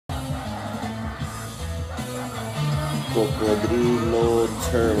Cocodrilo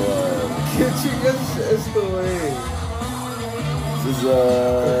Turbo. ¿Qué chingas es esto, güey? This is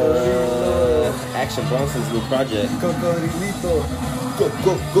Action Bronson's new project. Cocodrilito.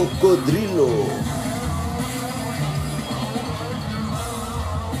 Cocodrilo.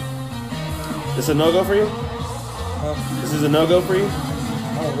 This a no-go for you? This is a no-go for you? I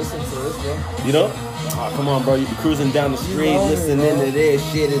don't listen to this, bro. You know? Oh, come on, bro. You be cruising down the street listening to this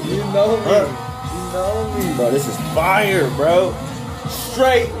shit. You know me. You know me. Bro, this is fire, bro.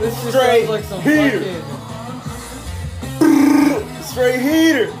 Straight Like some heater. Straight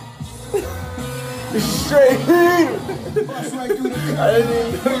heater. Straight heater. I didn't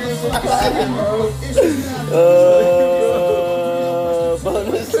even know you was talking, bro.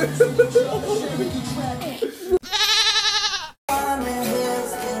 Bonus.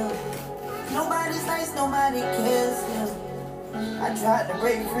 Nobody's nice, nobody cares. I tried to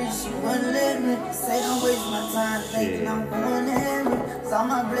break free, she wouldn't let me. Say don't waste my time thinking I'm going to heaven. Saw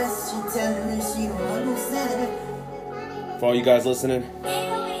my blessings, she telling me she the one who sent it. For all you guys listening,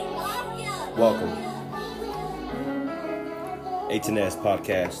 welcome. A10S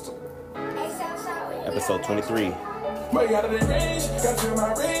Podcast, episode 23.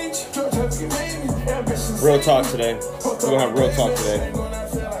 Real talk today. We're gonna have real talk today.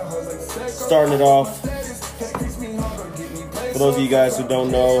 Starting it off, for those of you guys who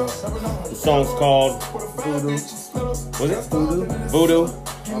don't know, the song's called Voodoo. Was it? Voodoo.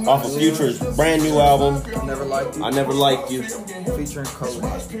 Off of Future's brand new album, Never liked you. I Never Liked You, Featuring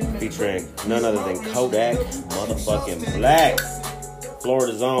Kodak. featuring none other than Kodak motherfucking Black,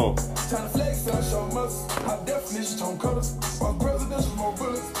 Florida's own.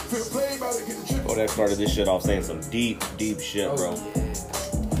 Kodak started this shit off saying some deep shit, bro.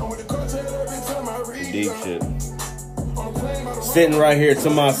 Deep shit. Sitting right here to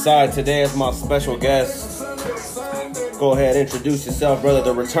my side today is my special guest. Go ahead, introduce yourself, brother.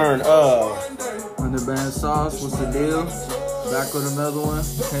 The return of Underband Sauce, what's the deal? Back with another one.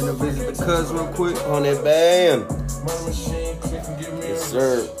 Came to visit the cuz real quick. on that band. Yes,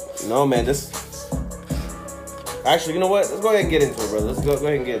 sir. No, man, this. Actually, you know what? Let's go ahead and get into it, brother. Let's go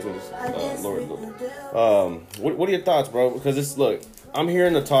ahead and get into this. Lord. What are your thoughts, bro? Because this, look, I'm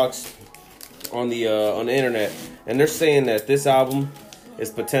hearing the talks on the internet, and they're saying that this album is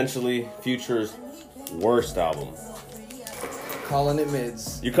potentially Future's worst album. Calling it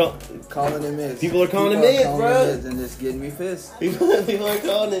mids. Calling it mids. People are calling it mids, bro. And it's getting me pissed. People are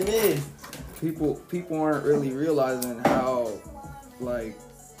calling it mid. People aren't really realizing how, like,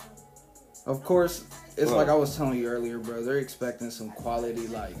 of course, it's like I was telling you earlier, bro. They're expecting some quality,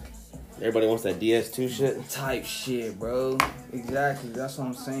 like, Everybody wants that DS2 shit. type shit, bro. Exactly. That's what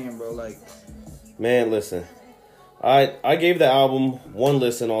I'm saying, bro. Like, Man, listen. I gave the album one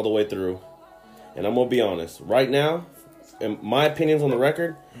listen all the way through. And I'm going to be honest. Right now, in my opinions on the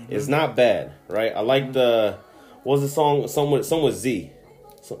record, it's not bad, right? I like the... What was the song? Some with Z.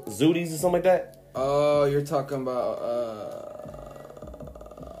 Zooties or something like that? oh, you're talking about,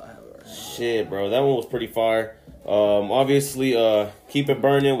 Shit, bro. That one was pretty fire. Obviously, Keep It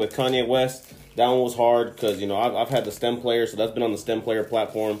Burning with Kanye West. That one was hard because, you know, I've had the STEM player, so that's been on the STEM player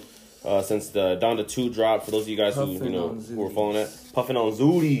platform since the Donda 2 dropped. For those of you guys who were following that. Puffing on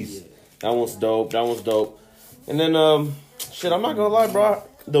Zooties. Yeah. That one's dope. And then, shit, I'm not gonna lie, bro.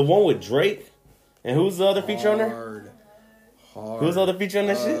 The one with Drake. And who's the other feature on there? Hard. Who's the other feature on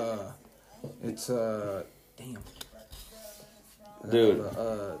that shit? It's, damn. Dude.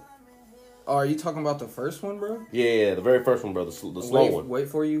 Are you talking about the first one, bro? Yeah, the very first one, bro. The slow one. Wait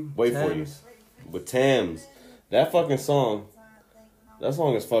for you. Wait for you. With Thames. That fucking song. That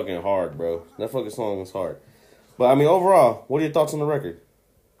song is fucking hard, bro. That fucking song is hard. But, I mean, overall, what are your thoughts on the record?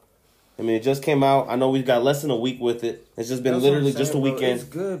 I mean, it just came out. I know we've got less than a week with it. It's just been literally just a weekend. Bro, it's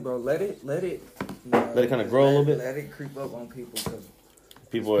good, bro. Let it kind of grow a little bit. Let it creep up on people because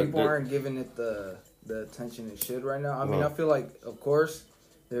people aren't giving it the attention it should right now. I mean, I feel like, of course,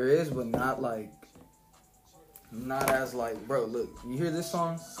 there is, but not as like, bro. Look, you hear this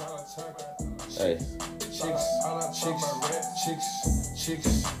song? Hey.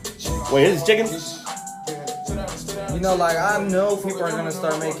 Chicks. Wait, is it chicken? You know, like, I know people are gonna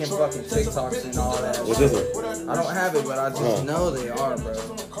start making fucking TikToks and all that. What's this one? I don't have it, but I just know they are, bro.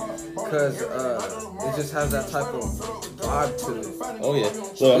 Because it just has that type of vibe to it. Oh, yeah.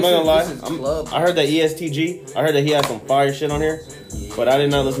 So, I'm not gonna lie. I heard that ESTG. I heard that he had some fire shit on here. But I did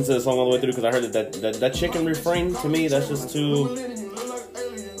not listen to the song all the way through because I heard that chicken refrain, to me, that's just too...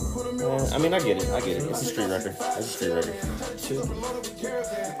 I mean, I get it. It's a street record. I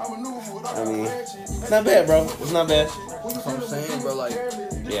mean, it's not bad, bro. It's not bad. That's what I'm saying, bro. Like,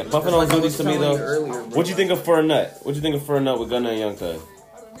 Yeah, puffing on like I Zooties was to me telling though. you earlier, bro. What'd you think of For a Nut? What'd you think of For a Nut with Gunna and Young Thug?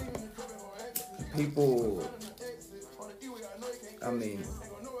 people, I mean,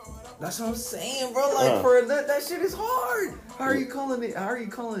 that's what I'm saying, bro. Like for a nut, that shit is hard. How are you calling it?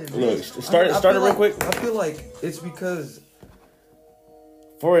 Look, start it feel real quick. I feel like it's because.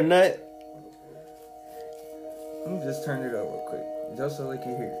 For a Nut. Let me just turn it up real quick, just so they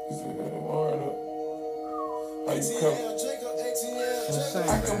can hear it.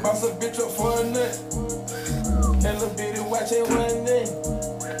 I can bounce a bitch up for a nut. And little bitty watch it one day.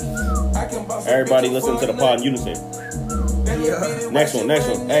 I can bounce Everybody listen to the pod in unison. Yeah. Next one.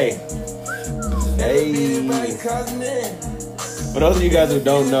 Hey. For those of you guys who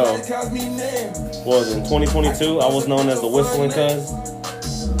don't know, was in 2022 I was known as the Whistling Cuz.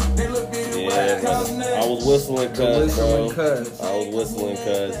 Yeah, brother. I was whistling cuz, bro. I was whistling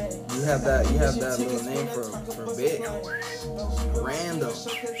cuz. You have that little name for bit. Random.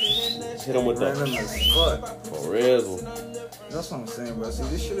 Hit him with Random the as fuck. for real. That's what I'm saying, bro. See,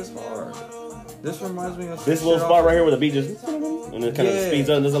 this shit is hard. This reminds me of some This little shit spot off- right here where the beat just and it kind of Yeah. speeds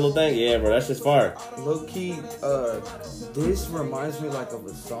up and does that little thing. Yeah, bro, that's just fire. Low key, this reminds me like of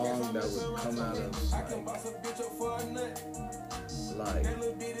a song that would come out of like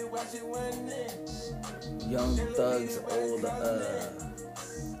Young Thug's old,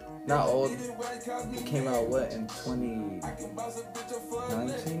 not old. It came out what in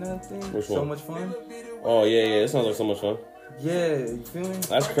 2019, I think. Which So one? Much Fun. Oh yeah, it sounds like So Much Fun. Yeah, you feel me?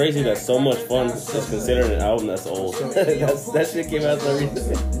 That's crazy that So Much Fun is considered an album that's old. That shit came out so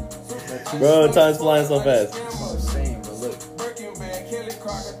recently. Bro, time's flying so fast. That's what I'm saying, but look.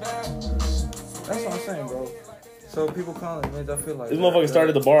 That's what I'm saying, bro. So people calling it, man, I feel like This motherfucker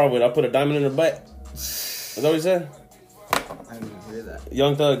started the bar with I put a diamond in her butt. Is that what he said? I didn't even hear that.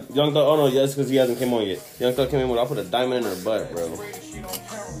 Young Thug, oh no, yes, because he hasn't come on yet. Young Thug came in with I put a diamond in her butt, bro.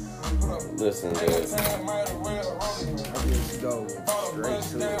 Listen, dude. I just go straight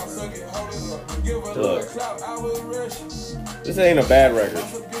to it, bro. Look, this ain't a bad record,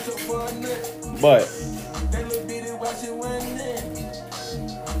 but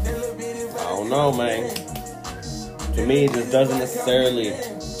I don't know, man. To me, it just doesn't necessarily. I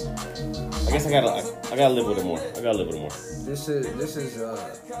guess I gotta live with it more. This is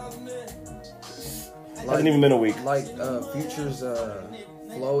Hasn't even been a week. like Future's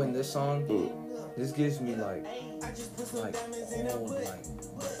flow in this song. Mm. This gives me like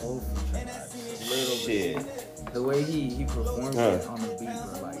old Future vibes. A little Shit. bit. The way he performs it on the beat,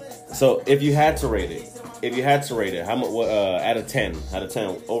 bro, like So if you had to rate it, how much? Out of 10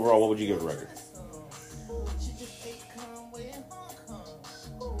 overall, what would you give the record?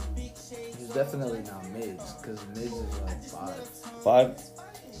 it's definitely not mids, because mids is like 5. 5?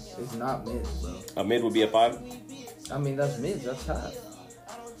 It's not mids, bro. A mid would be a 5. I mean that's mids, that's half.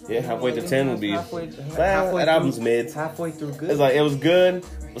 Yeah, halfway to 10 would be. halfway That album's mids. halfway through good. It's like it was good,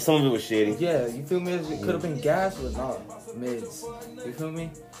 but some of it was shitty. Yeah, you feel me? It could have been gas, but no, mids. You feel me?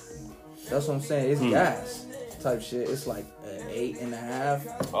 That's what I'm saying. It's gas type shit. It's like an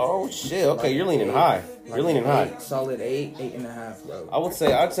 8.5. Oh shit! Okay, Like you're leaning 8, high. like You're leaning an high. 8, solid 8.5, bro. I'd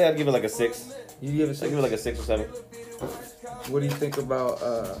say I'd give it like a 6. You give it I'd 6. give it like a 6 or 7. What do you think about?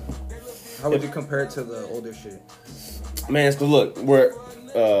 How would you compare it to the older shit? Man, so look, were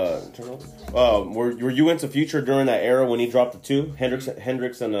you into Future during that era when he dropped the 2 Hendrix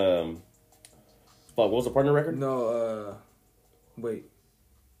and what was the partner record? No, wait.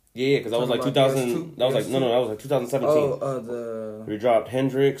 Yeah, because that was like Talking 2000. about PS2? That was like no, that was like 2017. Oh, We dropped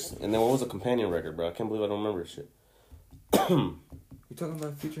Hendrix, and then what was the companion record, bro? I can't believe I don't remember this shit. you talking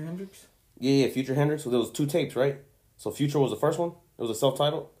about Future Hendrix? Yeah, Future Hendrix. So there was 2 tapes, right? So Future was the first one. It was a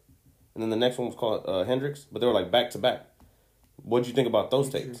self-titled, and then the next one was called Hendrix. But they were like back to back. What'd you think about those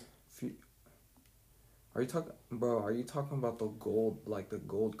tapes? Are you talking about the gold, like the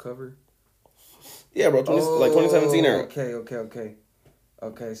gold cover? Yeah, bro. 2017 era.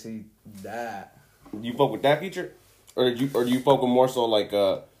 Okay. See that. You fuck with that feature, or do you fuck with more so like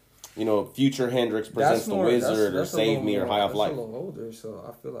Future Hendrix presents the Wizard or Save Me or High Off Life? That's a little older, so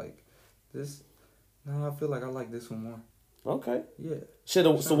I feel like this. No, I feel like I like this one more. Okay. Yeah. Shit.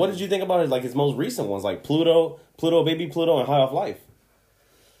 So what did you think about his most recent ones, like Pluto, Baby Pluto, and High Off Life?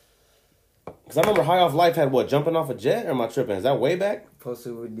 Because I remember High Off Life had what, Jumping Off a Jet, or am I tripping? Is that way back?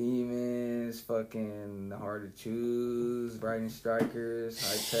 Posted with Demons, fucking Hard to Choose, Riding Strikers,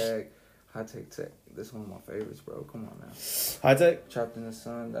 High Tech. This is one of my favorites, bro. Come on now. High Tech? Trapped in the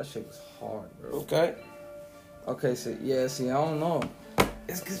Sun. That shit was hard, bro. Okay. Okay, see, I don't know.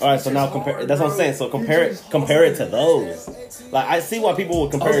 All right, so now compare. That's what I'm saying. So compare it to those. Like I see why people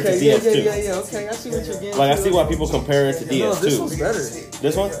would compare it to DS2. Yeah. Okay, I see what you're getting. Like I see why people compare it to DS2. No, this one's better.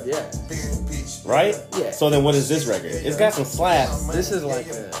 This one? Yeah. Right? Yeah. So then what is this record? It's got some slaps. This is like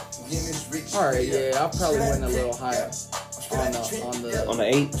a. All right, yeah, I probably went a little higher on the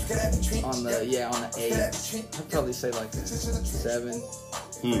 8. on the 8. I'd probably say like a 7.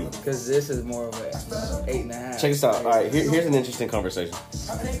 Because this is more of a 8.5. Check this out. All right, here's an interesting conversation.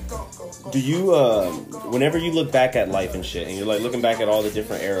 Do you, whenever you look back at life and shit, and you're like looking back at all the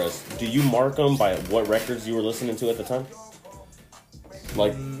different eras, do you mark them by what records you were listening to at the time?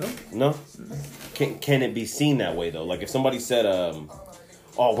 Like, no? Can it be seen that way though? Like if somebody said,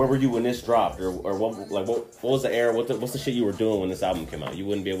 "Oh, where were you when this dropped?" or what was the era? What's the shit you were doing when this album came out? You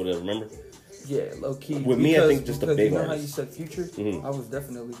wouldn't be able to remember. Yeah, low key. With me, I think just a big you know artist. how you said Future? I was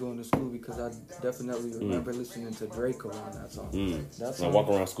definitely going to school because I definitely remember listening to Drake around that song. That I walk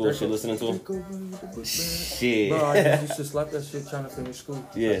around school, shit, listening to him. Shit. Bro, I just used to slap that shit trying to finish school.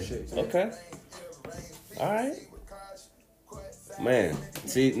 Yeah. That shit. Okay. All right. Man,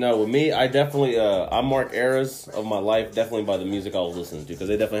 see, no, with me, I definitely, I mark eras of my life definitely by the music I was listening to because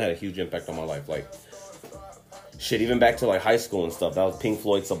they definitely had a huge impact on my life. Like, shit, even back to like high school and stuff. That was Pink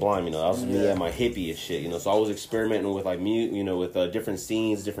Floyd Sublime, you know. That was me at my hippie shit, you know. So I was experimenting with like with different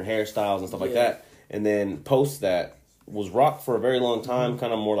scenes, different hairstyles and stuff like that. And then post that was rock for a very long time,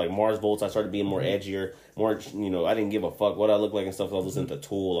 kind of more like Mars Volts. I started being more edgier, more, I didn't give a fuck what I looked like and stuff. I was listening to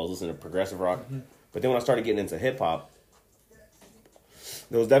Tool, I was listening to progressive rock. But then when I started getting into hip hop,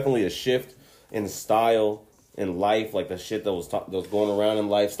 there was definitely a shift in style in life, like the shit that was going around in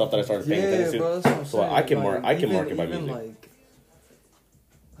life, stuff that I started paying attention to. Bro, that's what I'm So saying. I can mark it by even music. like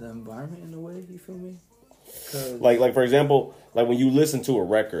the environment in a way, you feel me? Like for example, like when you listen to a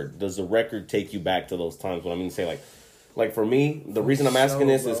record, does the record take you back to those times? What I mean to say, like for me, the reason I'm asking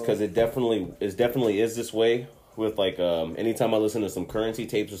this is because it definitely is this way. With like anytime I listen to some Currency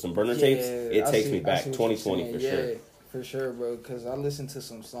tapes or some Burner tapes, it takes me back 2020 for sure. For sure, bro. Because I listened to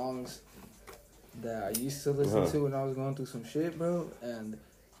some songs that I used to listen to when I was going through some shit, bro, and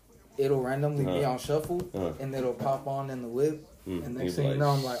it'll randomly be on shuffle, and it'll pop on in the whip, and next thing you know,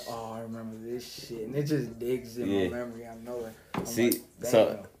 I'm like, oh, I remember this shit, and it just digs in my memory. I know it. I'm See, like,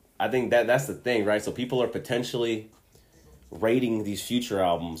 so I think that's the thing, right? So people are potentially rating these future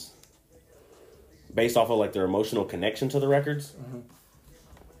albums based off of like their emotional connection to the records,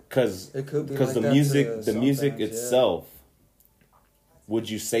 because like the music itself. Would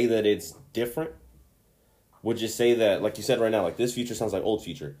you say that it's different? Would you say that, like you said right now, like this Future sounds like old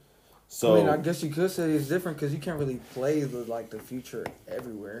Future? So I mean, I guess you could say it's different because you can't really play the Future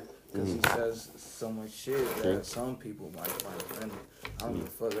everywhere because he says so much shit that some people might find offended. I don't give a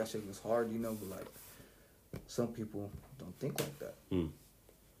fuck. That shit was hard, but like some people don't think like that.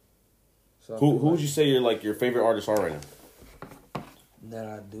 So who would you say your favorite artists are right now? That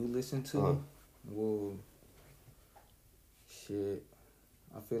I do listen to? Well, shit.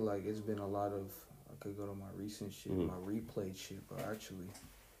 I feel like it's been a lot of. I could go to my recent shit, my replayed shit, but actually,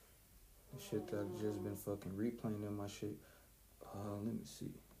 the shit that I've just been fucking replaying in my shit. Let me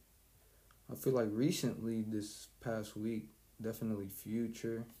see. I feel like recently, this past week, definitely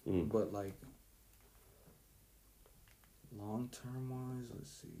Future, but like long term wise,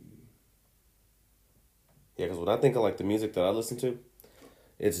 let's see. Yeah, because when I think of like the music that I listen to,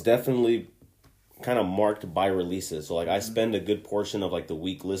 it's definitely kind of marked by releases. So like I spend a good portion of like the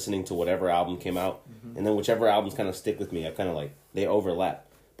week listening to whatever album came out, and then whichever albums kind of stick with me, I kind of like they overlap.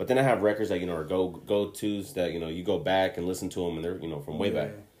 But then I have records that are go-tos that you go back and listen to them and they're from way back.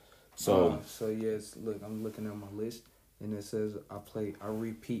 So yes, look, I'm looking at my list and it says I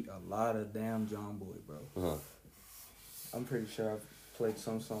repeat a lot of Damn John Boy, bro. I'm pretty sure I've played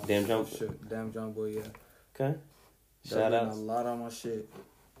some songs. Damn John Boy, yeah. Okay. Shout out. A lot on my shit.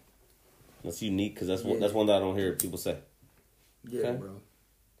 That's unique because that's one that I don't hear people say. Yeah, okay. Bro.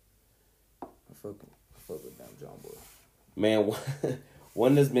 I fuck with Damn John Boy. Man,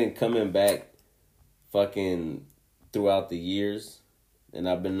 one that's been coming back fucking throughout the years, and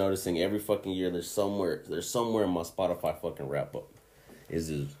I've been noticing every fucking year there's somewhere in my Spotify fucking wrap up is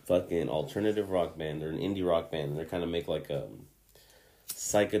this fucking alternative rock band. They're an indie rock band. They kind of make like a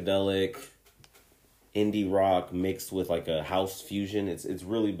psychedelic indie rock mixed with like a house fusion. It's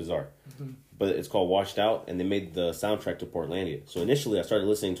really bizarre. But it's called Washed Out, and they made the soundtrack to Portlandia. So initially I started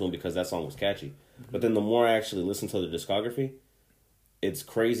listening to them because that song was catchy. But then the more I actually listened to their discography, it's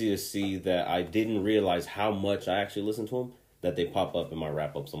crazy to see that I didn't realize how much I actually listened to them, that they pop up in my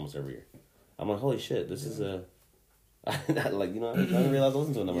wrap-ups almost every year. I'm like, holy shit, this is a... I didn't realize I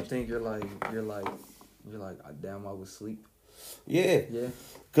listened to it that much. You think you're like, damn, I was asleep? Yeah. Yeah.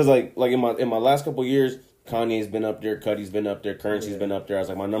 Cause like in my last couple years, Kanye's been up there, Cudi's been up there, Currency's been up there. I was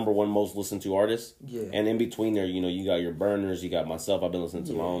like my number one most listened to artist. Yeah. And in between there, you know, you got your burners, you got myself. I've been listening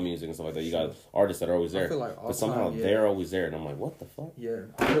to my own music and stuff like that. You got artists that are always there, I feel like but somehow all-time, they're always there, and I'm like, what the fuck? Yeah,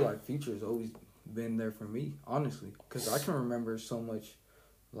 I feel like Future's always been there for me, honestly, because I can remember so much,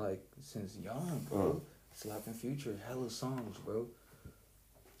 like since young, bro. Slapping Future, hella songs, bro.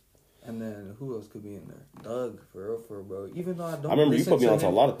 And then who else could be in there? Doug, for real, bro. Even though I don't. I remember you put me onto a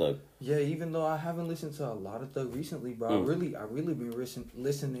lot of Thug. Yeah, even though I haven't listened to a lot of Thug recently, bro. I really been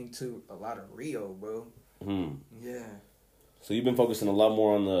listening to a lot of Rio, bro. Yeah. So you've been focusing a lot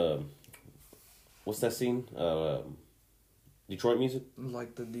more on the, what's that scene? Detroit music?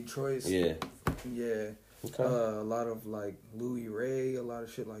 Like the Detroit. Yeah. Yeah. Okay. A lot of like Louis Ray, a lot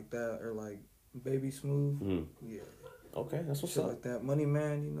of shit like that, or like Baby Smooth. Yeah. Okay, that's what's Shit up. like that. Money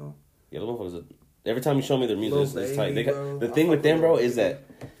Man, you know. Yeah, the motherfuckers. Every time you show me their music, Lil it's tight. Baby, They bro. got, the I thing with fuck them, with bro, Lil is that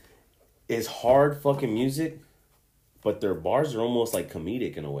it's hard fucking music, but their bars are almost like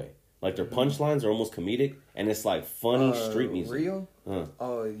comedic in a way. Like their punchlines are almost comedic, and it's like funny street music. Rio? Huh.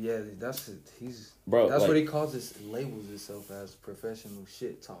 Oh yeah, that's it. Bro, That's like- what he calls his labels himself as professional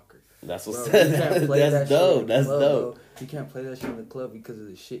shit talker. That's Bro, what's you can't play that that's shit in dope. the That's club, dope. bro. You can't play that shit in the club because of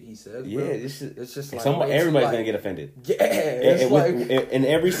the shit he says. Yeah, bro. it's just like everybody's like, gonna get offended. Yeah, And, it's and like in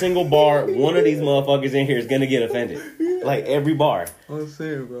every single bar, one of these motherfuckers in here is gonna get offended. Like every bar. I'm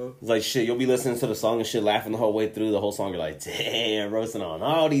saying, bro. It's like shit, you'll be listening to the song and shit, laughing the whole way through the whole song. You're like, damn, roasting on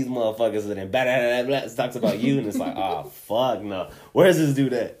all these motherfuckers, and then it talks about you, and it's like, ah, fuck no. Where's this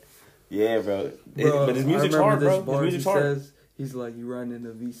dude at? Yeah, bro. But his music's hard, bro. His music's hard. Says, he's like, you riding in a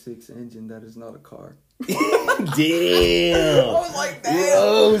V6 engine that is not a car. Damn. I was like, damn.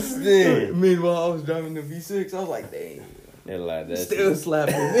 Roasting. Meanwhile, I was driving the V6. I was like, damn. They're like that. Still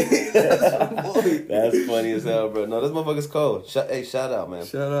slapping me. That's my boy. That's funny as hell, bro. No, this motherfucker's cold. Shout out, man.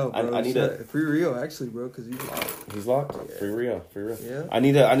 Shout out, bro. I need a Free Rio, actually, bro, because he's locked. He's locked. Yeah. Free Rio. Yeah. I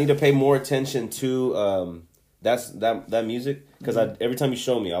need to pay more attention to that music because every time you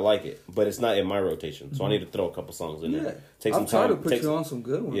show me, I like it, but it's not in my rotation. So I need to throw a couple songs in there. Take some time to put you on some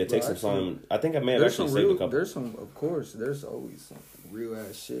good ones. Yeah, take bro, some actually. time. I think I may have There's actually some saved real, a couple. There's some, of course. There's always some real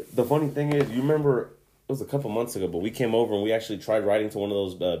ass shit. The funny thing is, you remember it was a couple months ago, but we came over and we actually tried writing to one of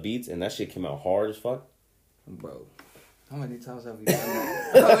those beats, and that shit came out hard as fuck. Bro, how many times have we done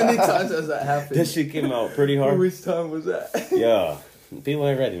that? How many times has that happened? That shit came out pretty hard. Which time was that? Yeah, people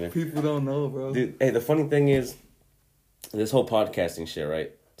ain't ready, man. People don't know, bro. Dude, hey, the funny thing is, this whole podcasting shit,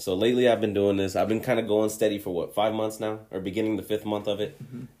 right? So lately I've been doing this. I've been kind of going steady for 5 months now, or beginning the 5th month of it,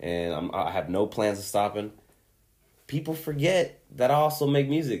 and I have no plans of stopping. People forget that I also make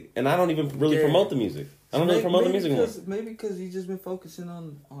music, and I don't even really promote the music. I don't really promote the music anymore. Maybe because you just been focusing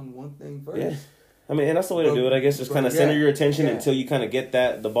on one thing first. Yeah. I mean, and that's the way to do it, I guess. Just kind of center your attention until you kind of get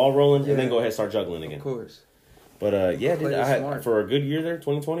the ball rolling, and then go ahead and start juggling again. Of course. But yeah, dude, Play it smart. for a good year there,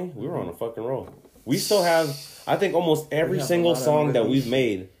 2020, we were on a fucking roll. We still have, I think almost every have single a lot of song that release. we've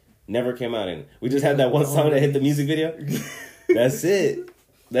made never came out in it. We just had that one song that hit the music video. That's it.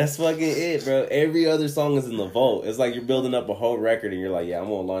 That's fucking it, bro. Every other song is in the vault. It's like you're building up a whole record and you're like, yeah, I'm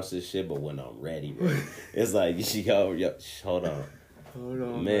gonna launch this shit, but when I'm ready, bro. It's like, yo, hold on. Hold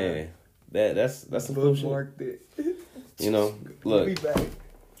on, Man. That's some cool shit. Bookmarked it. You know, We'll be look, back.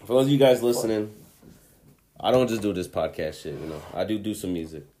 for those of you guys listening, I don't just do this podcast shit, you know. I do some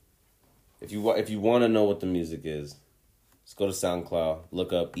music. If you want to know what the music is, just go to SoundCloud,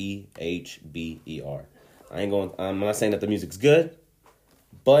 look up EHBER. I'm not saying that the music's good,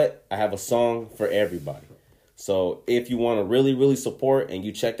 but I have a song for everybody. So if you want to really, really support and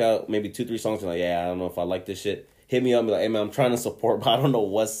you checked out maybe 2-3 songs, you're like, yeah, I don't know if I like this shit, hit me up and be like, hey man, I'm trying to support, but I don't know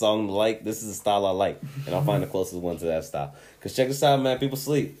what song to like. This is the style I like. And I'll find the closest one to that style. Because check this out, man. People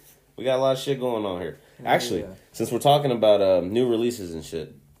sleep. We got a lot of shit going on here. Actually, since we're talking about new releases and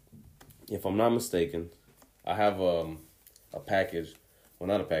shit, if I'm not mistaken, I have a package. Well,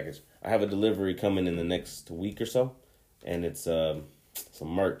 not a package. I have a delivery coming in the next week or so. And it's some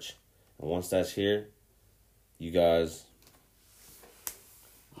merch. And once that's here, you guys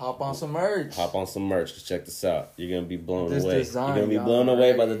Hop on some merch. Cause check this out. You're gonna be blown This away. design, You're gonna be y'all blown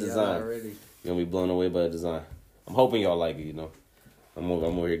away by the already- design. y'all already. You're gonna be blown away by the design. I'm hoping y'all like it. You know, I'm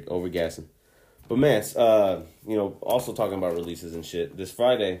over gassing. But man, also talking about releases and shit. This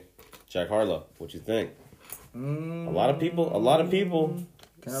Friday, Jack Harlow. What you think? A lot of people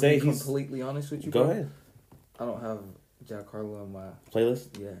Can I say be he's. completely honest with you? Go bro? ahead. I don't have Jack Harlow on my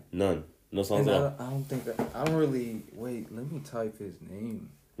Playlist? yeah. None. No songs And at all. I don't think I don't really wait. Let me type his name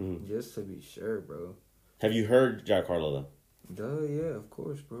just to be sure, bro. Have you heard Jack Harlow though? Duh, yeah, of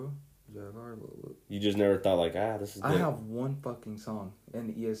course, bro. Jack Harlow. Look. You just never thought like, this is good. I have one fucking song, and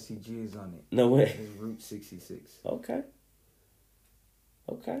the ESTG is on it. No way. It's Route 66. Okay,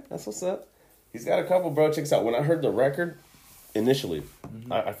 that's what's up. He's got a couple, bro. Check this out. When I heard the record initially,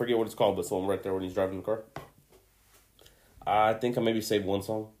 I forget what it's called, but someone right there when he's driving the car. I think I maybe saved one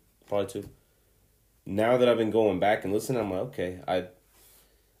song, probably two. Now that I've been going back and listening, I'm like, okay, I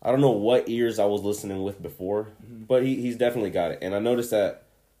don't know what ears I was listening with before, but he's definitely got it. And I noticed that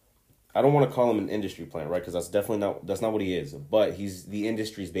I don't want to call him an industry plant, right? Because that's not what he is. But he's the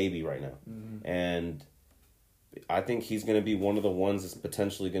industry's baby right now, and I think he's gonna be one of the ones that's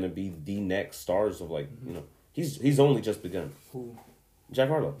potentially gonna be the next stars of he's only just begun. Who? Jack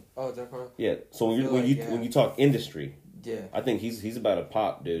Harlow. Oh, Jack Harlow. Yeah. So when you talk industry. Yeah. I think he's about to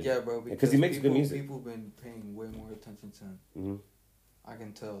pop, dude. Yeah, bro. Because he makes good music. People been paying way more attention to him. Mm-hmm. I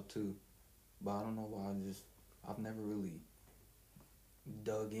can tell too, but I don't know why. I've never really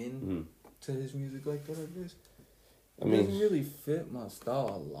dug in to his music like that. It doesn't really fit my style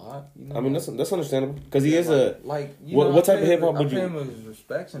a lot. You know? I mean, that's understandable because he is what type of hip hop would you? I pay him his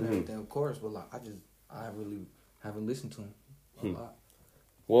respects and everything, of course, but I really haven't listened to him a lot.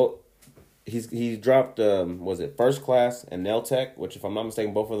 Well. He dropped First Class and Nail Tech, which if I'm not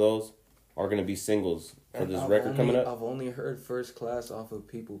mistaken, both of those are gonna be singles for this record coming up. I've only heard First Class off of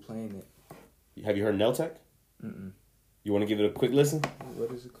people playing it. Have you heard Nail Tech? Mm-mm. You want to give it a quick listen?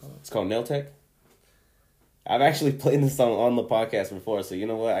 What is it called? It's called Nail Tech. I've actually played this song on the podcast before, so you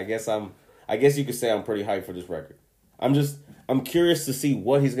know what? I guess you could say I'm pretty hyped for this record. I'm curious to see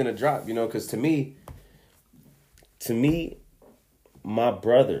what he's gonna drop, because to me, my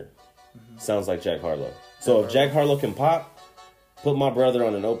brother sounds like Jack Harlow. So if Jack Harlow can pop, put my brother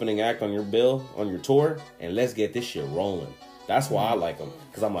on an opening act on your bill, on your tour, and let's get this shit rolling. That's why I like him.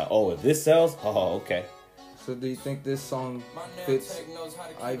 Because I'm like, if this sells, okay. So do you think this song fits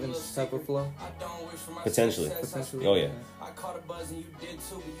Ivan's type of flow? Potentially. Oh, yeah.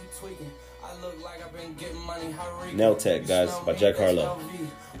 Nail Tech, guys, by Jack Harlow.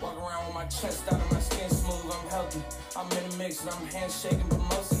 Walk around with my chest out and my skin smooth, I'm healthy. I'm in a mix and I'm handshaking, but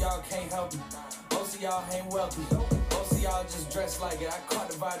most of y'all can't help me. Most of y'all ain't wealthy. Most of y'all just dress like it. I caught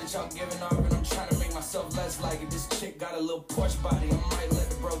the vibe that y'all giving off and I'm trying to make myself less like it. This chick got a little Porsche body, I might let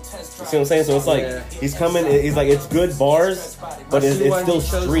the bro test drive. You see what I'm saying? So it's like, he's coming, he's like, it's good bars, but it's still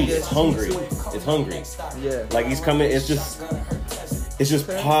street, it's hungry. It's hungry. Yeah. Like he's coming, it's just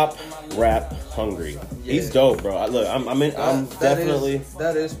pop, rap, hungry. Yeah. He's dope, bro. I'm definitely.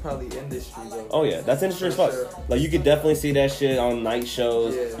 That is probably industry, though. Oh yeah, that's industry as fuck. Sure. Like you could definitely see that shit on night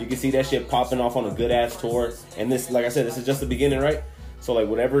shows. Yeah. You can see that shit popping off on a good ass tour. And this, like I said, this is just the beginning, right? So like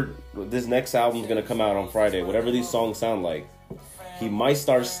whatever this next album's gonna come out on Friday, whatever these songs sound like, he might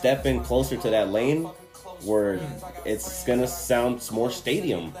start stepping closer to that lane where it's gonna sound more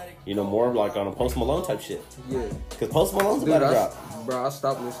stadium, more like on a Post Malone type shit. Yeah. Because Post Malone's about to drop. Bro, I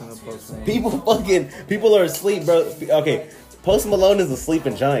stopped listening to Post Malone. People are asleep, bro. Okay, Post Malone is a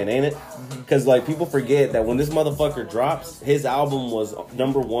sleeping giant, ain't it? Because people forget that when this motherfucker drops, his album was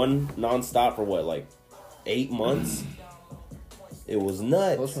 #1 nonstop for 8 months. It was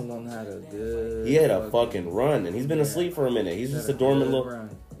nuts. Post Malone had a good. He had a fucking run, and he's been asleep for a minute. He's just a dormant little. Run.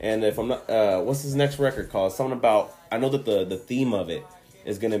 And if I'm not, what's his next record called? Something about. I know that the theme of it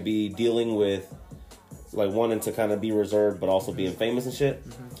is gonna be dealing with. Wanting to kind of be reserved, but also being famous and shit.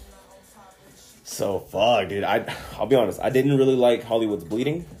 So, fuck, dude. I'll be honest. I didn't really like Hollywood's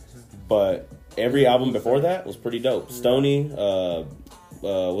Bleeding, but every album before that was pretty dope. Stoney,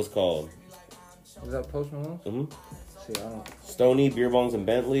 what's it called? Is that Post Malone? Mm-hmm. See, I don't... Stoney, Beer Bongs, and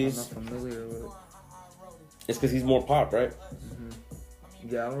Bentleys. I'm not familiar with it. It's because he's more pop, right?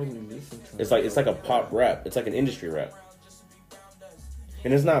 Yeah, I don't really listen to him. It's like a pop rap. It's like an industry rap.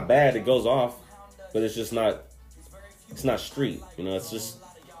 And it's not bad. It goes off. But it's just not. It's not street, it's just.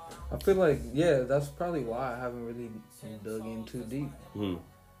 I feel like that's probably why I haven't really dug in too deep.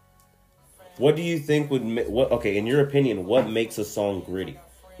 What do you think would in your opinion, what makes a song gritty?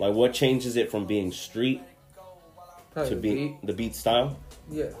 Like what changes it from being street probably to the beat style?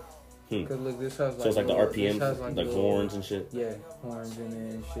 Yeah. Because look, this has so it's like the RPMs, like horns and shit. Yeah, horns in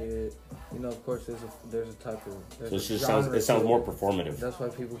it and shit. Of course, there's a type of. So it sounds more performative. That's why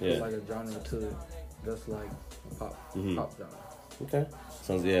people put like a genre to it. That's like pop genre. Okay.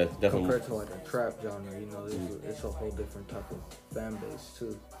 Sounds definitely. Compared to like a trap genre, it's a whole different type of fan base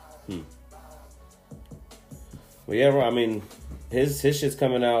too. Well, yeah, bro. I mean, his shit's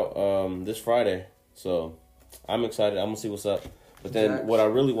coming out this Friday, so I'm excited. I'm gonna see what's up. But then what I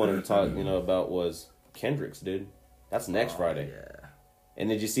really wanted to talk, about was Kendrick's, dude. That's next Friday. Yeah. And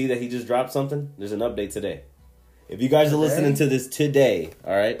did you see that he just dropped something? There's an update today. If you guys are listening to this today,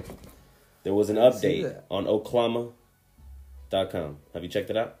 all right, There was an see update that. on Oklahoma.com. Have you checked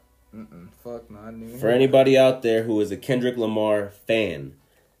it out? Fuck no, I didn't even For hear anybody out there who is a Kendrick Lamar fan,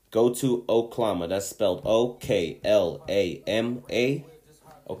 go to Oklahoma. That's spelled Oklama.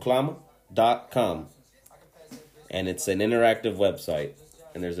 Oklahoma.com. And it's an interactive website.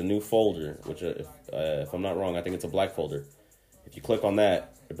 And there's a new folder, which, if I'm not wrong, I think it's a black folder. If you click on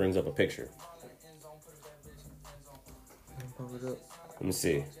that, it brings up a picture. that. Pump it up. Let me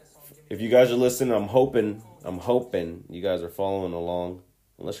see. If you guys are listening, I'm hoping you guys are following along.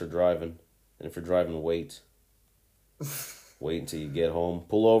 Unless you're driving. And if you're driving, wait. Wait until you get home.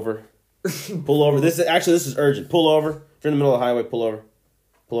 Pull over. Pull over. This is urgent. Pull over. If you're in the middle of the highway, pull over.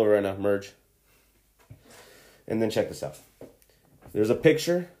 Pull over right now. Merge. And then check this out. There's a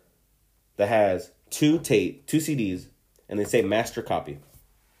picture that has two CDs, and they say master copy.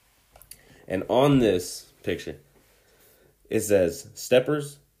 And on this picture, it says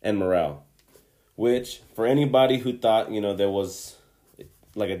Steppers and Morale, which for anybody who thought, there was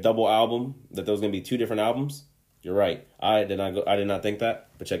like a double album, that there was going to be two different albums, you're right. I did not think that,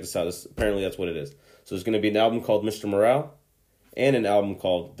 but check this out. Apparently that's what it is. So there's going to be an album called Mr. Morale and an album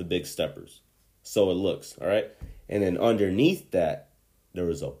called The Big Steppers. So it looks, all right? And then underneath that, there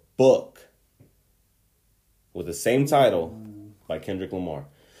was a book with the same title by Kendrick Lamar.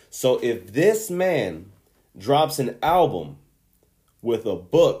 So if this man drops an album with a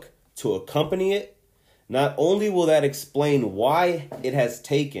book to accompany it, not only will that explain why it has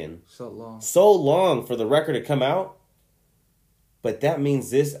taken So long for the record to come out, but that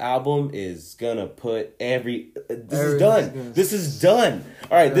means this album is gonna put This is done.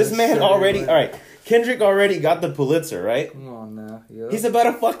 All right, this man already. All right, Kendrick already got the Pulitzer, right? Come on now. Yep. He's about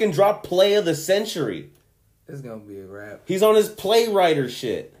to fucking drop Play of the Century. It's gonna be a rap. He's on his playwriter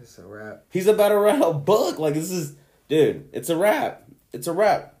shit. It's a rap. He's about to write a book. Like, this is, dude, it's a wrap. It's a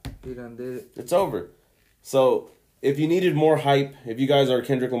wrap. He done did it. It's over. So, if you needed more hype, if you guys are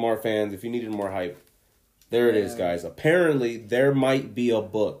Kendrick Lamar fans, if you needed more hype, there it is, guys. Apparently, there might be a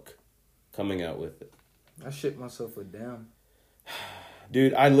book coming out with it. I shit myself with Damn.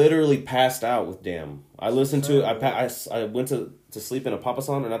 Dude, I literally passed out with Damn. I listened to it. I went to sleep in a Papa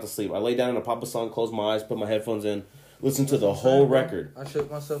song, or not to sleep. I laid down in a Papa song, closed my eyes, put my headphones in, listened to the whole record. I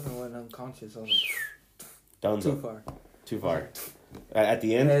shook myself and went unconscious. I was like, Dunzo. Too far. Like, At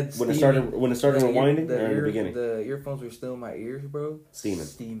the end, when it started rewinding, or in the beginning? The earphones were still in my ears, bro.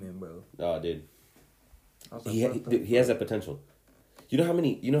 Steaming, bro. Oh, dude. I was like, He has that potential. You know how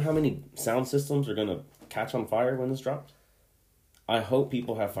many sound systems are gonna catch on fire when this drops? I hope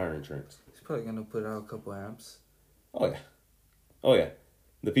people have fire insurance. He's probably gonna put out a couple amps. Oh yeah.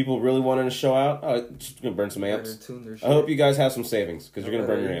 The people really wanting to show out. Oh, just gonna burn some amps. I hope you guys have some savings because you're gonna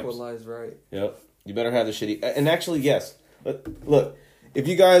burn your amps. Equalize right. Yep. You better have the shitty. And actually, yes. Look, if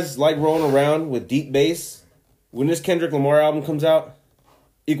you guys like rolling around with deep bass, when this Kendrick Lamar album comes out,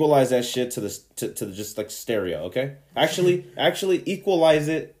 equalize that shit to the just like stereo, okay? Actually equalize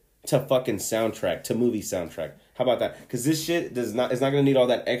it to fucking soundtrack, to movie soundtrack. How about that? Because this shit is not gonna need all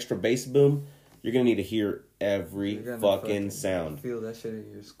that extra bass boom. You're gonna need to hear every fucking sound. Feel that shit in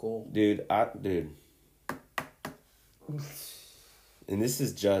your skull, dude. And this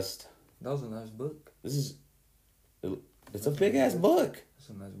is just. That was a nice book. It's a big ass book. It's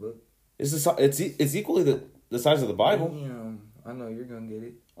a nice book. It's equally the size of the Bible. I know you're gonna get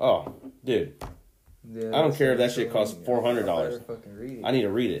it. Oh, dude. Yeah, I don't care if that shit costs $400. I need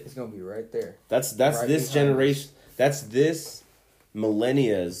to read it. It's gonna be right there. That's right this generation. That's this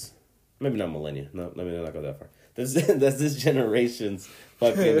millennia's. Maybe not millennia. No, let me not go that far. That's this generation's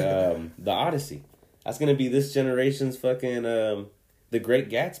fucking the Odyssey. That's gonna be this generation's fucking The Great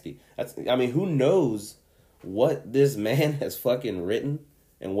Gatsby. Who knows what this man has fucking written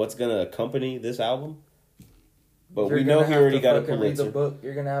and what's gonna accompany this album? But we know he already got a Pulitzer. Read the book.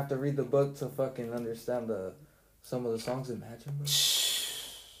 You're gonna have to read the book to fucking understand some of the songs. Imagine, bro.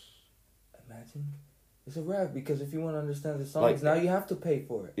 Imagine. It's a rap because if you want to understand the songs, now you have to pay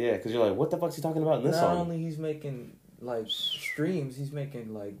for it. Yeah, because you're like, what the fuck's he talking about in this song? Not only he's making like streams, he's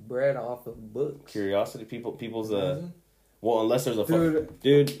making like bread off of books. Curiosity, people's well, unless there's a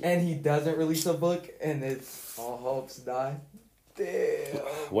dude, and he doesn't release a book, and it's all hopes die. Damn.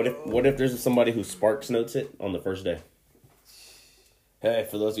 What if there's somebody who Sparks notes it on the first day? Hey,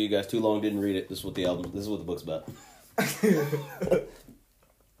 for those of you guys too long didn't read it, this is what the book's about.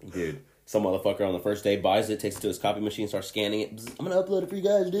 Dude, some motherfucker on the first day buys it, takes it to his copy machine, starts scanning it. I'm gonna upload it for you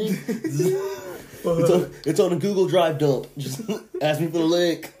guys, dude. It's on a Google Drive dump. Just ask me for the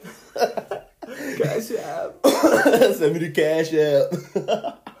link. Cash App. Send me the Cash App.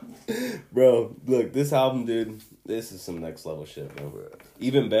 Bro, look, this album, dude, This is some next level shit, bro.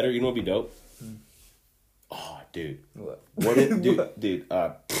 Even better, you know what'd be dope? Oh, dude. What? What if, dude, dude,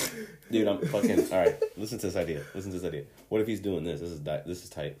 I'm fucking, all right, listen to this idea. What if he's doing this? This is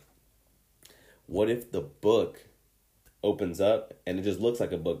tight. What if the book opens up and it just looks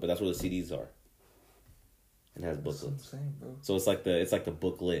like a book, but that's where the CDs are? And has That's what I'm booklets. saying, bro. So it's like the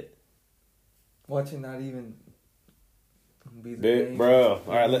booklet. Watch it not even be the Big, name. bro.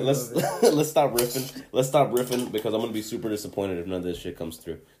 All right, let's of it. let's stop riffing. Let's stop riffing because I'm gonna be super disappointed if none of this shit comes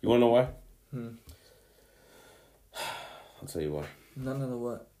through. You wanna know why? I'll tell you why. None of the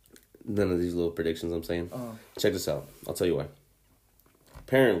what? None of these little predictions I'm saying. Oh. Check this out. I'll tell you why.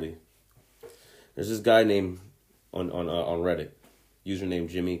 Apparently, there's this guy named on Reddit, username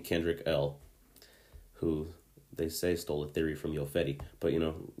Jimmy Kendrick L, who they say stole a theory from Yo Fetty, but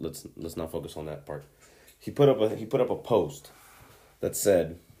let's not focus on that part. He put up a post that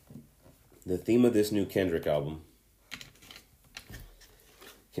said the theme of this new Kendrick album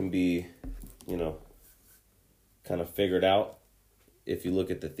can be, kind of figured out if you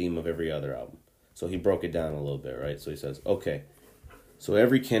look at the theme of every other album. So he broke it down a little bit, right? So he says, okay, so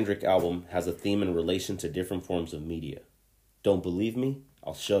every Kendrick album has a theme in relation to different forms of media. Don't believe me?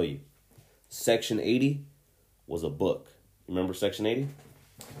 I'll show you. Section 80 was a book. Remember Section 80?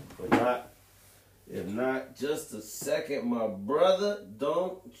 If not, just a second, my brother.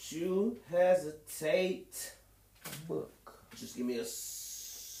 Don't you hesitate. Book. Just give me a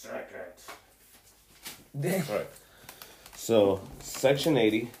second. Damn. All right. So, Section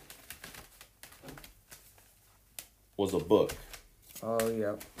 80 was a book. Oh,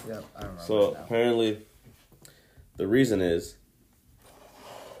 yep. I remember. So, now. apparently, the reason is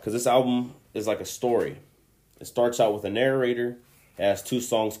because this album is like a story. It starts out with a narrator. It has 2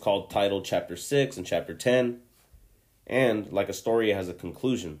 songs titled Chapter 6 and Chapter 10. And, like a story, it has a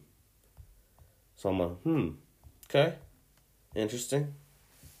conclusion. So I'm like, okay. Interesting.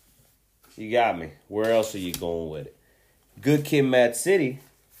 You got me. Where else are you going with it? Good Kid, Mad City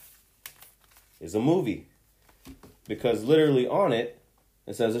is a movie. Because literally on it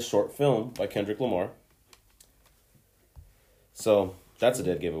says a short film by Kendrick Lamar. So, that's a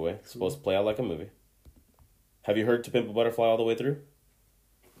dead giveaway. It's supposed to play out like a movie. Have you heard To Pimp a Butterfly all the way through?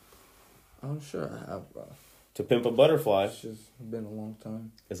 I'm sure I have, bro. To Pimp a Butterfly It's just been a long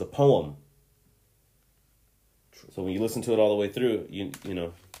time. is a poem. True. So when you listen to it all the way through, you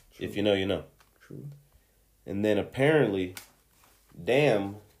know, True. If you know, you know. True. And then apparently,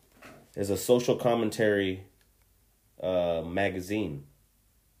 Damn is a social commentary magazine.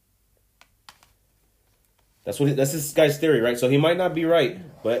 That's this guy's theory, right? So he might not be right,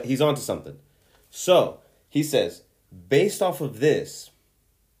 but he's onto something. So he says, based off of this,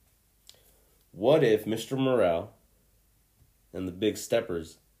 what if Mr. Morale and the Big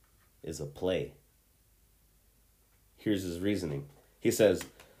Steppers is a play? Here's his reasoning. He says,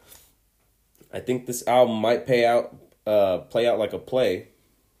 I think this album might play out like a play.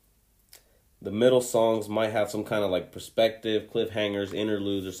 The middle songs might have some kind of like perspective, cliffhangers,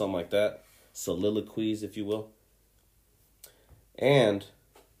 interludes, or something like that. Soliloquies, if you will. And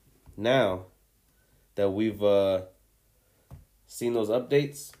now that we've seen those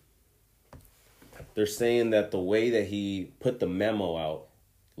updates, they're saying that the way that he put the memo out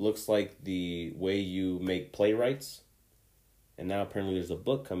looks like the way you make playwrights. And now apparently there's a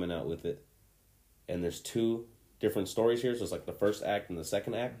book coming out with it. And there's 2 different stories here. So it's like the first act and the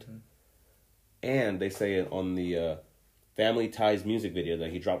second act. Mm-hmm. And they say it on the Family Ties music video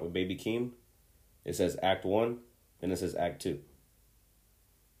that he dropped with Baby Keem. It says Act 1, and it says Act 2.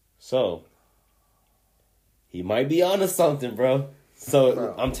 So, he might be onto something, bro. So,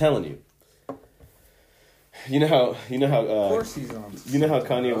 bro. I'm telling you. You know how of course he's on. You know how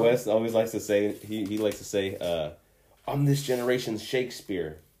Kanye West always likes to say, he likes to say, I'm this generation's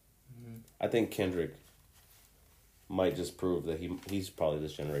Shakespeare. Mm-hmm. I think Kendrick might just prove that he's probably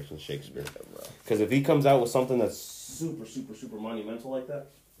this generation's Shakespeare. Because if he comes out with something that's super, super, super monumental like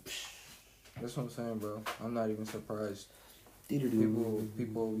that, that's what I'm saying, bro. I'm not even surprised. People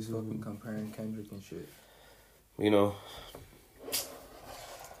always fucking comparing Kendrick and shit. You know,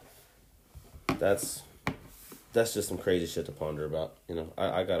 that's just some crazy shit to ponder about. You know,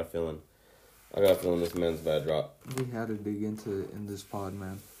 I got a feeling this man's bad drop. We had to dig into it in this pod,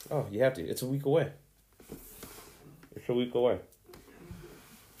 man. Oh, you have to. It's a week away.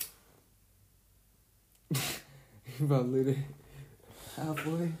 You about lit it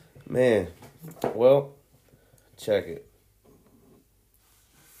halfway? Man, well, check it.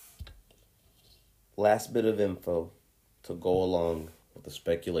 Last bit of info to go along with the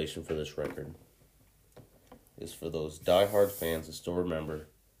speculation for this record is for those diehard fans that still remember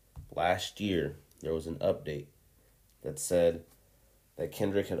last year there was an update that said that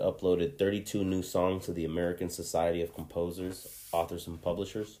Kendrick had uploaded 32 new songs to the American Society of Composers, Authors, and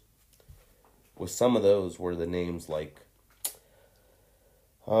Publishers. With some of those were the names like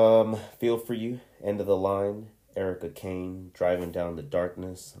Feel For You, End of the Line, Erica Kane, Driving Down the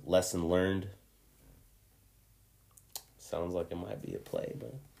Darkness, Lesson Learned. Sounds like it might be a play,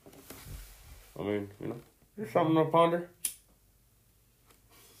 but I mean, you know, there's something to ponder.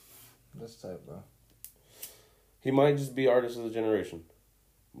 That's tight, bro. He might just be artist of the generation.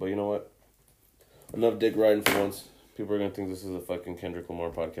 But you know what? Enough dick riding for once. People are going to think this is a fucking Kendrick Lamar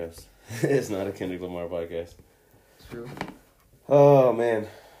podcast. It's not a Kendrick Lamar podcast. It's true. Oh, man.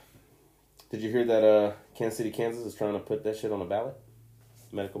 Did you hear that Kansas City, Kansas is trying to put that shit on the ballot?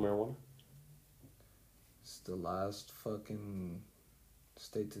 Medical marijuana? It's the last fucking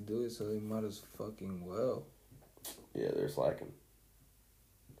state to do it, so they might as fucking well. Yeah, they're slacking.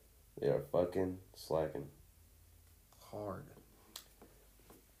 They are fucking slacking. Hard.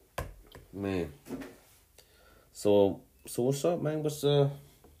 Man. So what's up, man?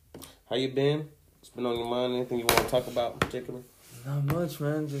 How you been? What's been on your mind? Anything you want to talk about in particular? Not much,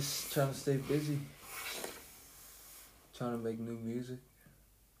 man. Just trying to stay busy. Trying to make new music.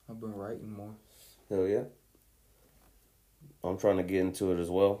 I've been writing more. Hell yeah. I'm trying to get into it as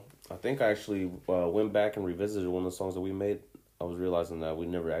well. I think I actually went back and revisited one of the songs that we made. I was realizing that we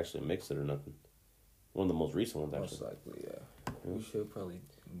never actually mixed it or nothing. One of the most recent ones, actually. Most likely, yeah. We should probably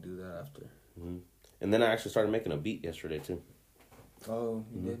do that after. Mm-hmm. And then I actually started making a beat yesterday, too. Oh,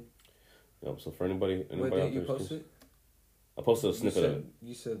 you did? Yep, so for anybody Wait, out did you there, post it? I posted a snippet of it.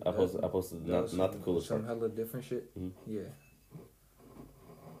 You said I posted not the coolest some part. hella different shit? Mhm. Yeah.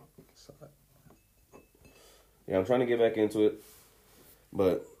 So, Yeah, I'm trying to get back into it,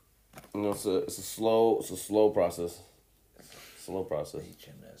 but you know, it's a slow process. Slow process.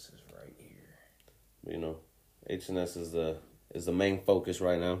 HNS is right here. But, you know, HNS is the main focus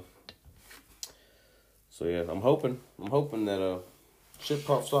right now. So yeah, I'm hoping that shit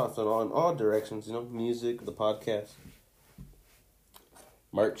pops off in all directions. You know, music, the podcast,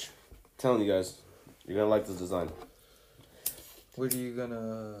 merch. I'm telling you guys, you're gonna like this design. Where are you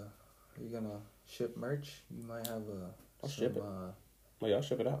gonna ship merch? You might have I'll ship it. Oh yeah, I'll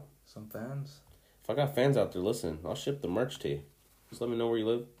ship it out. Some fans. If I got fans out there listening, I'll ship the merch to you. Just let me know where you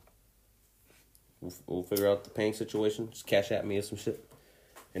live. We'll figure out the paying situation. Just cash at me or some shit.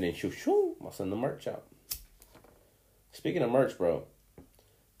 And then shoo, I'll send the merch out. Speaking of merch, bro,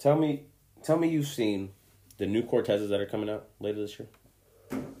 tell me you've seen the new Cortezes that are coming out later this year.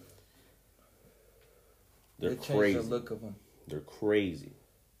 They're They crazy. changed the look of them. They're crazy.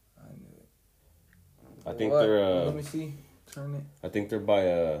 I knew it. I think What? they're Let me see. Turn it. I think they're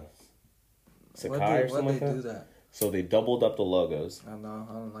by Sakai or something like Why'd they that. do that? So they doubled up the logos. I know.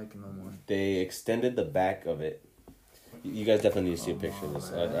 I don't like it no more. They extended the back of it. You guys definitely need to see a picture of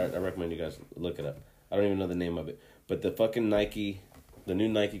this. man. I recommend you guys look it up. I don't even know the name of it. But the fucking the new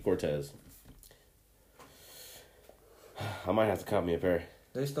Nike Cortez. I might have to cop me a pair.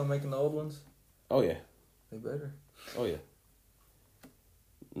 They still making the old ones? Oh yeah. They better. Oh yeah.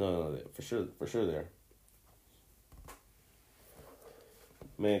 No, for sure they are.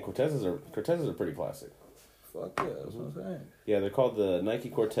 Man, Cortezes are pretty classic. Fuck yeah, that's what I'm saying. Yeah, they're called the Nike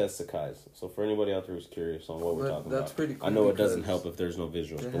Cortez Sakai's. So for anybody out there who's curious on what we're talking about, that's pretty cool. I know it doesn't because help if there's no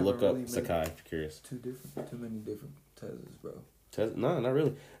visuals, they but look haven't up really made Sakai if you're curious. Too many different Tezes, bro. No, not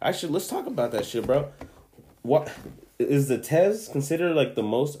really. Actually, let's talk about that shit, bro. What is the Tez considered like the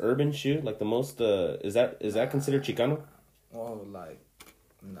most urban shoe? Like the most is that considered Chicano? Oh, like,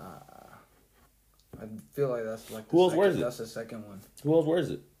 nah. I feel like that's like Who else wears it? That's the second one. Who else wears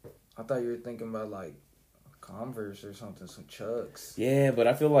it? I thought you were thinking about like Converse or something, some Chucks. Yeah, but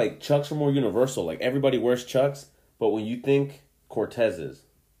I feel like Chucks are more universal. Like everybody wears Chucks, but when you think Cortezes,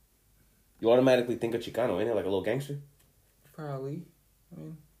 you automatically think of Chicano, ain't it? Like a little gangster. Probably. I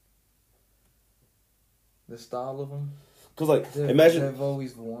mean, the style of them. Cause like They've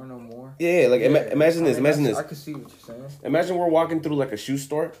always worn them more. Yeah, like imagine this. Imagine this. I can see what you're saying. Imagine we're walking through like a shoe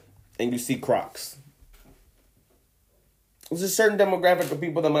store, and you see Crocs. There's a certain demographic of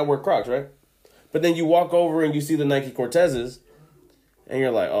people that might wear Crocs, right? But then you walk over and you see the Nike Cortezes, and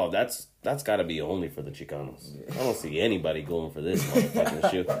you're like, oh, that's got to be only for the Chicanos. Yeah. I don't see anybody going for this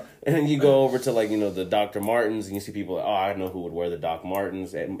motherfucking shoe. And then you go over to like, you know, the Dr. Martens, and you see people like, oh, I know who would wear the Doc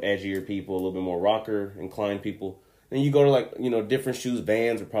Martens, edgier people, a little bit more rocker inclined people. Then you go to like, you know, different shoes.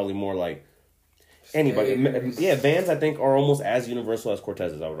 Vans are probably more like anybody. Skaters. Yeah, Vans I think are almost as universal as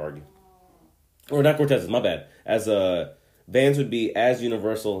Cortezes, I would argue. Or not Cortezes, my bad. As Vans would be as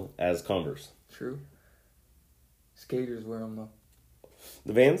universal as Converse. True. Skaters wear them though.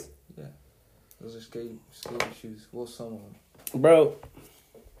 The Vans? Yeah. Those are skating shoes. Well, some of them. Bro,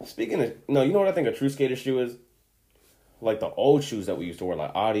 speaking of... No, you know what I think a true skater shoe is? Like the old shoes that we used to wear,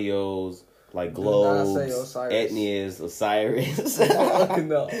 like Audios, like Globes, Etnias, Osiris.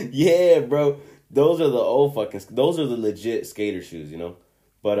 No. Yeah, bro. Those are the old fucking... Those are the legit skater shoes, you know?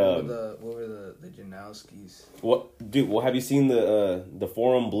 But what were the Janowskis? What, dude? Well, have you seen the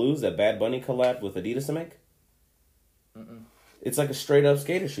Forum Blues that Bad Bunny collabed with Adidas to make? Mm-mm. It's like a straight up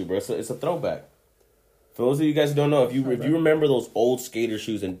skater shoe, bro. It's a throwback. For those of you guys who don't know, if you remember those old skater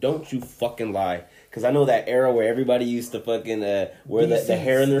shoes, and don't you fucking lie, because I know that era where everybody used to fucking wear the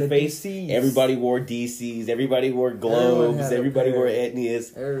hair in their face. DCs. Everybody wore DCs. Everybody wore Globes. Everybody wore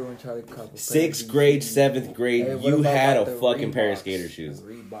Etnias. Everyone tried to copy. 6th grade, 7th grade, hey, you had a fucking pair of skater shoes.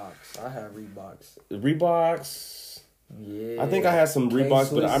 Reeboks. I had Reeboks. Reeboks. Yeah. I think I had some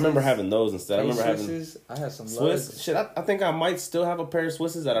Reeboks, but I remember having those instead. I remember having I had some Swiss. lugs. Shit, I think I might still have a pair of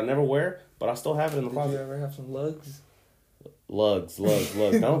Swisses that I never wear, but I still have it in the closet. Did you ever have some lugs? Lugs.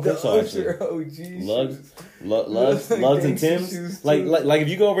 I don't think so, actually. Lugs and Timbs. Like if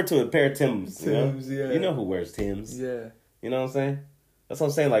you go over to a pair of Timbs, you know who wears Timbs. Yeah. You know what I'm saying? That's what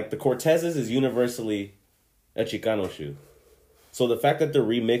I'm saying. Like the Cortezes is universally a Chicano shoe. So the fact that they're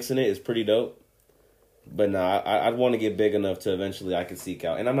remixing it is pretty dope. But nah, I'd want to get big enough to eventually I could seek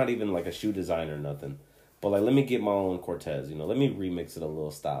out. And I'm not even like a shoe designer or nothing. But like, let me get my own Cortez, you know. Let me remix it a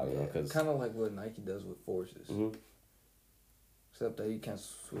little style, you know. Cause kind of like what Nike does with Forces. Mm-hmm. Except that you can't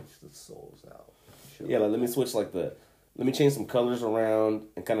switch the soles out. Yeah, like let me switch let me change some colors around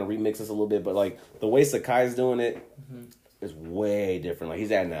and kind of remix this a little bit. But like the way Sakai's doing it is way different. Like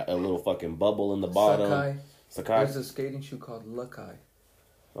he's adding a little fucking bubble in the bottom. Sakai. There's a skating shoe called Lakai.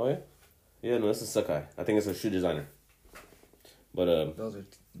 Oh yeah? Yeah, no, this is Sakai. I think it's a shoe designer. But those are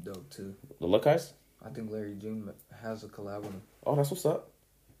dope too. The Lakais? I think Larry June has a collab with them. Oh, that's what's up.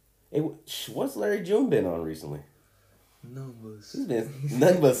 Hey, what's Larry June been on recently? Numbers. He's been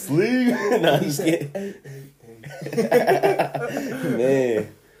nothing but sleep. No, I'm just kidding.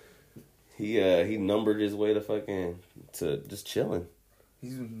 Man, he numbered his way to just chilling.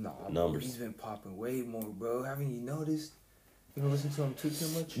 Numbers. He's been popping way more, bro. Haven't you noticed? You don't listen to him too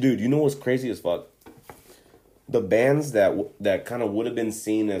much? Dude, you know what's crazy as fuck? The bands that kind of would have been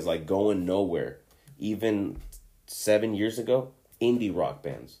seen as like going nowhere, even 7 years ago, indie rock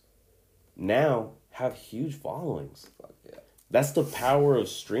bands, now have huge followings. Fuck yeah. That's the power of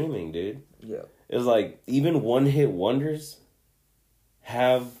streaming, dude. Yeah. It's like even one-hit wonders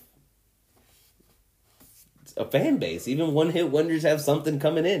have a fan base. Even one-hit wonders have something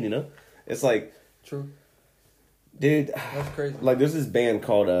coming in, you know? It's like... True. Dude, that's crazy. Like there's this band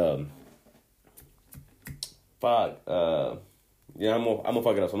called yeah, I'm gonna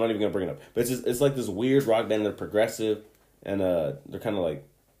fuck it up, so I'm not even gonna bring it up. But it's like this weird rock band. They're progressive and they're kind of like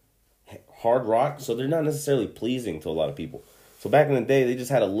hard rock, so they're not necessarily pleasing to a lot of people. So back in the day, they just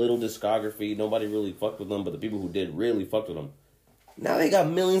had a little discography. Nobody really fucked with them, but the people who did really fucked with them. Now they got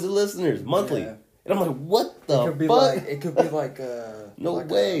millions of listeners monthly. Yeah. And I'm like, what the fuck? It could be like no like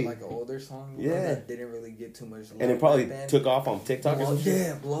way. Like an older song. Yeah. That didn't really get too much love. And it probably took off on TikTok or something.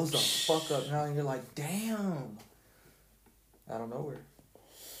 Yeah, it blows the fuck up now, and you're like, damn. Out of nowhere.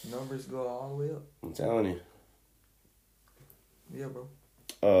 Numbers go all the way up. I'm telling you. Yeah,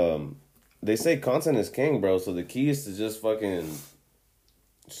 bro. They say content is king, bro. So the key is to just fucking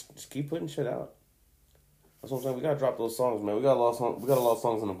just keep putting shit out. That's what I'm saying. We gotta drop those songs, man. We got a lot of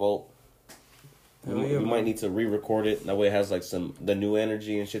songs in the vault. We might need to re-record it. That way it has like the new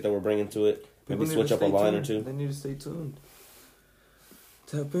energy and shit that we're bringing to it. Maybe switch up a line or two. They need to stay tuned.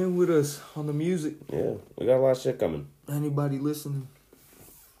 Tap in with us on the music. Yeah, we got a lot of shit coming. Anybody listening?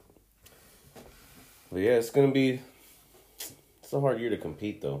 But yeah, it's a hard year to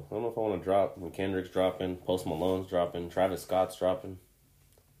compete though. I don't know if I want to drop when Kendrick's dropping, Post Malone's dropping, Travis Scott's dropping.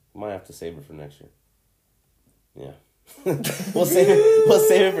 Might have to save it for next year. Yeah. We'll save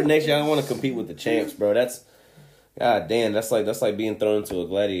it for next year. I don't want to compete with the champs, bro. That's God damn, that's like being thrown into a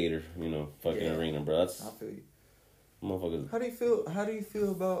gladiator, fucking arena, bro. That's I feel you. Motherfuckers. How do you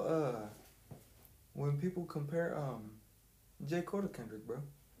feel about when people compare J. Cole to Kendrick, bro?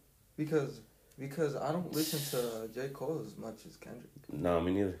 Because I don't listen to J. Cole as much as Kendrick. No,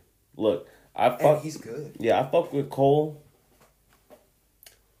 me neither. Look, he's good. Yeah, I fuck with Cole.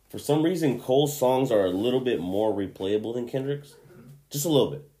 For some reason, Cole's songs are a little bit more replayable than Kendrick's. Mm-hmm. Just a little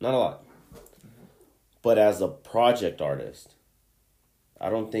bit, not a lot. Mm-hmm. But as a project artist, I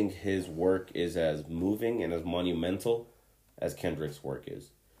don't think his work is as moving and as monumental as Kendrick's work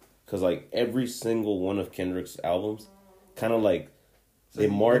is. Because, like, every single one of Kendrick's albums kind of, like, they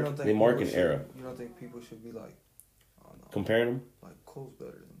mark an era. You don't think people should be, like, comparing them? Like, Cole's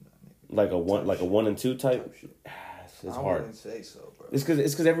better than that, maybe. Like a 1 and 2 type. shit. It's I hard. wouldn't say so, bro. It's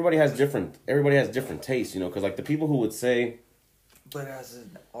because everybody has different tastes, you know. Because like the people who would say, But as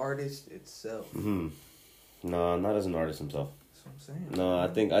an artist itself, nah, not as an artist himself. that's what I'm saying. No,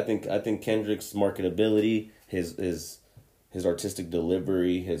 I think Kendrick's marketability, his artistic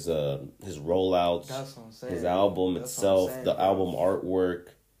delivery, his rollouts, That's what I'm saying. his album That's what I'm itself, saying, the bro. album artwork,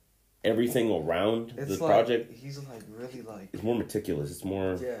 everything around It's the like, project he's like really like, is more meticulous. It's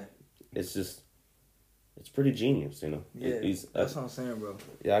more. yeah, It's just. It's pretty genius, you know. yeah. He's, That's what I'm saying, bro.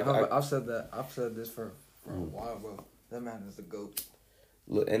 yeah, I've said that. I've said this for a while, bro. That man is the GOAT.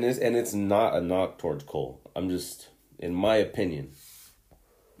 Look, and it's not a knock towards Cole. I'm just, in my opinion,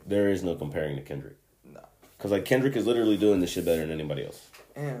 there is no comparing to Kendrick. Nah. Because like Kendrick is literally doing this shit better than anybody else.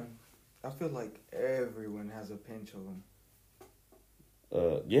 And I feel like everyone has a pinch of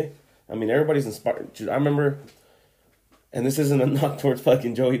him. Yeah, I mean everybody's inspired. Dude, I remember, and this isn't a knock towards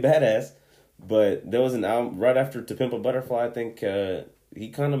fucking Joey Badass, but there was an album right after To Pimp a Butterfly. I think he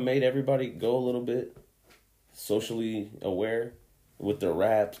kind of made everybody go a little bit socially aware with their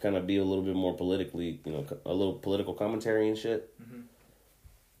raps, kind of be a little bit more politically, you know, a little political commentary and shit. Mm-hmm.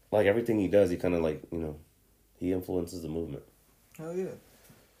 Like everything he does, he kind of like, you know, he influences the movement. Hell yeah.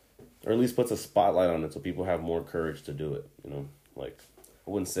 Or at least puts a spotlight on it so people have more courage to do it, you know? Like,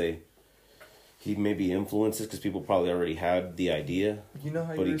 I wouldn't say he maybe influences because people probably already had the idea, You know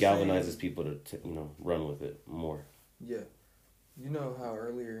how but he you were galvanizes saying, people to, you know, run with it more. Yeah. You know how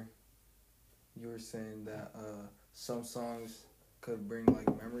earlier you were saying that some songs could bring like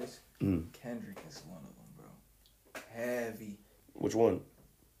memories? Mm. Kendrick is one of them, bro. Heavy. Which one?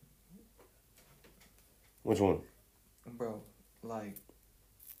 Which one? Bro, like,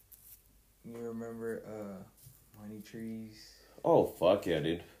 you remember Money Trees? Oh, fuck yeah,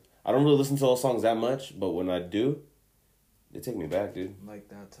 dude. I don't really listen to those songs that much, but when I do, they take me back, dude. Like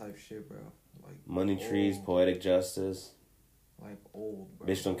that type shit, bro. Like Money old, Trees, Poetic Justice, Like old, bro.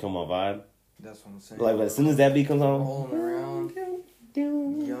 Bitch Don't Kill My Vibe. That's what I'm saying. Like, as soon as that beat comes on, rolling around,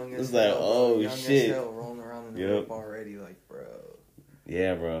 young as it's like, hell, bro. oh, young shit. as hell, rolling around in the Yep. whip already, like, bro.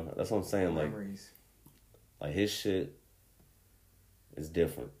 Yeah, bro. That's what I'm saying. Memories. Like his shit is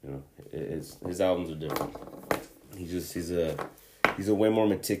different. You know, his albums are different. He's a way more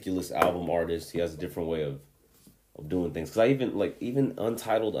meticulous album artist. He has a different way of doing things. Cause I even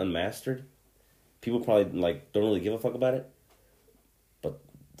Untitled, Unmastered, people probably like don't really give a fuck about it, but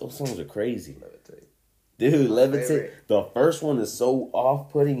those songs are crazy. Levitate. Dude, Levitate. favorite. The first one is so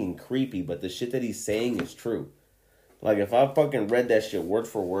off-putting and creepy, but the shit that he's saying is true. Like, if I fucking read that shit word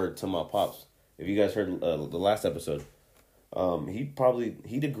for word to my pops, if you guys heard the last episode,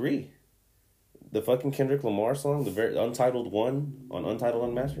 he'd agree. The fucking Kendrick Lamar song, the very Untitled one on Untitled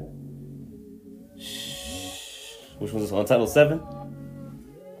Unmastered. Which one's this? Untitled 7?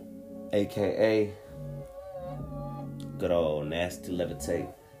 AKA good old Nasty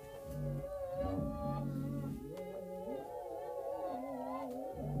Levitate.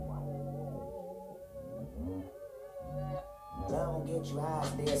 Love will get you out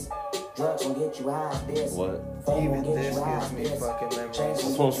of this. Drugs will get you out of this. What? Fame Even will get this you out gives of me this. fucking memories. Chase will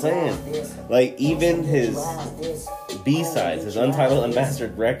That's what I'm get you out saying. of this. Like, even Will get his you out of this. B-sides, his Untitled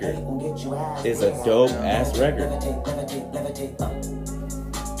Unmastered record Fame will get you out of is a this. dope-ass record. Levitate, levitate, levitate.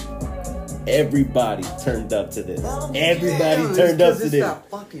 Everybody turned up to this. Damn, Everybody it's turned up 'cause to it's this. that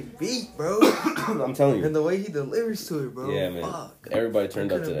fucking beat, bro. I'm telling And you. the way he delivers to it, bro. Yeah, man. Fuck. Everybody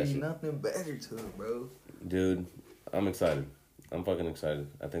turned up to Couldn't that be shit. nothing better to it, bro. Dude, I'm excited. I'm fucking excited.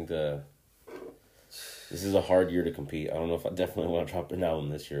 I think this is a hard year to compete. I don't know if I definitely want to drop an album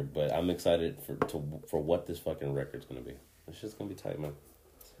this year, but I'm excited for what this fucking record's gonna be. It's just gonna be tight, man.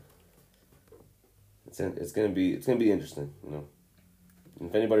 It's gonna be interesting, you know.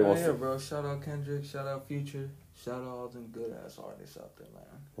 If anybody Oh wants yeah, to, bro. Shout out Kendrick. Shout out Future. Shout out all them good ass artists out there, man.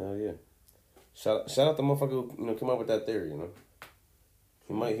 hell yeah, shout out the motherfucker who came up with that theory, you know.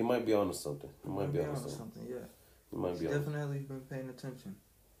 He might be onto something. He might be onto something. something, yeah. He might He's be on. definitely been paying attention.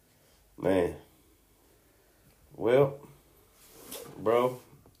 Man. Well, bro,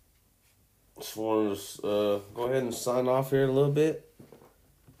 just wanted to go ahead and sign off here a little bit.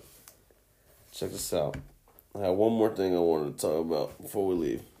 Check this out. I have one more thing I wanted to talk about before we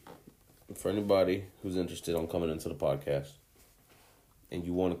leave. For anybody who's interested on coming into the podcast, and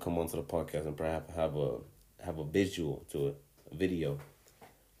you want to come onto the podcast and perhaps have a visual to it, a video,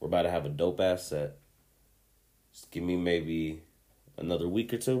 we're about to have a dope ass set. Just give me maybe another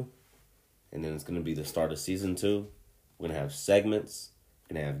week or two. And then it's going to be the start of season 2. We're going to have segments.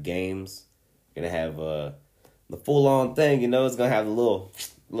 We're going to have games. We're going to have the full-on thing, you know. It's going to have the little...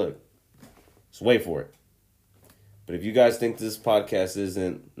 Look. Just wait for it. But if you guys think this podcast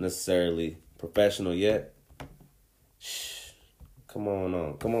isn't necessarily professional yet, come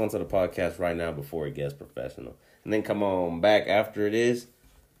on to the podcast right now before it gets professional. And then come on back after it is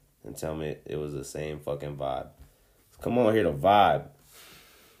and tell me it was the same fucking vibe. Come on here to vibe.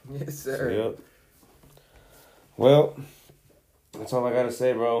 Yes, sir. Yep. Well, that's all I gotta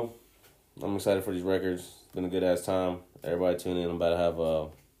say, bro. I'm excited for these records. It's been a good ass time. Everybody tune in. I'm about to have a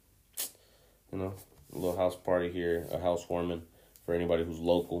little house party here, a housewarming for anybody who's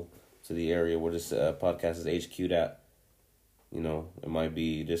local to the area where this podcast is HQ'd at. It might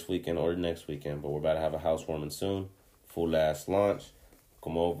be this weekend or next weekend, but we're about to have a housewarming soon. Full ass launch.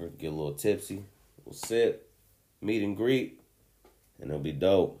 Come over, get a little tipsy. We'll sit, meet and greet, and it'll be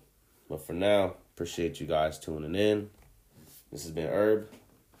dope. But for now, appreciate you guys tuning in. This has been Herb.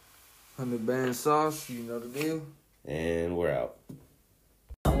 100 band sauce, you know the deal. And we're out.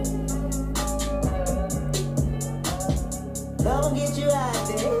 Love will get you out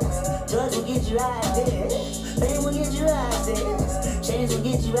there. Drugs will get you out there. Fame will get you out there. Chains will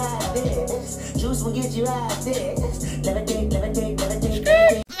get you out there. Juice will get you out there. Levitate, levitate, levitate,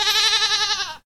 levitate.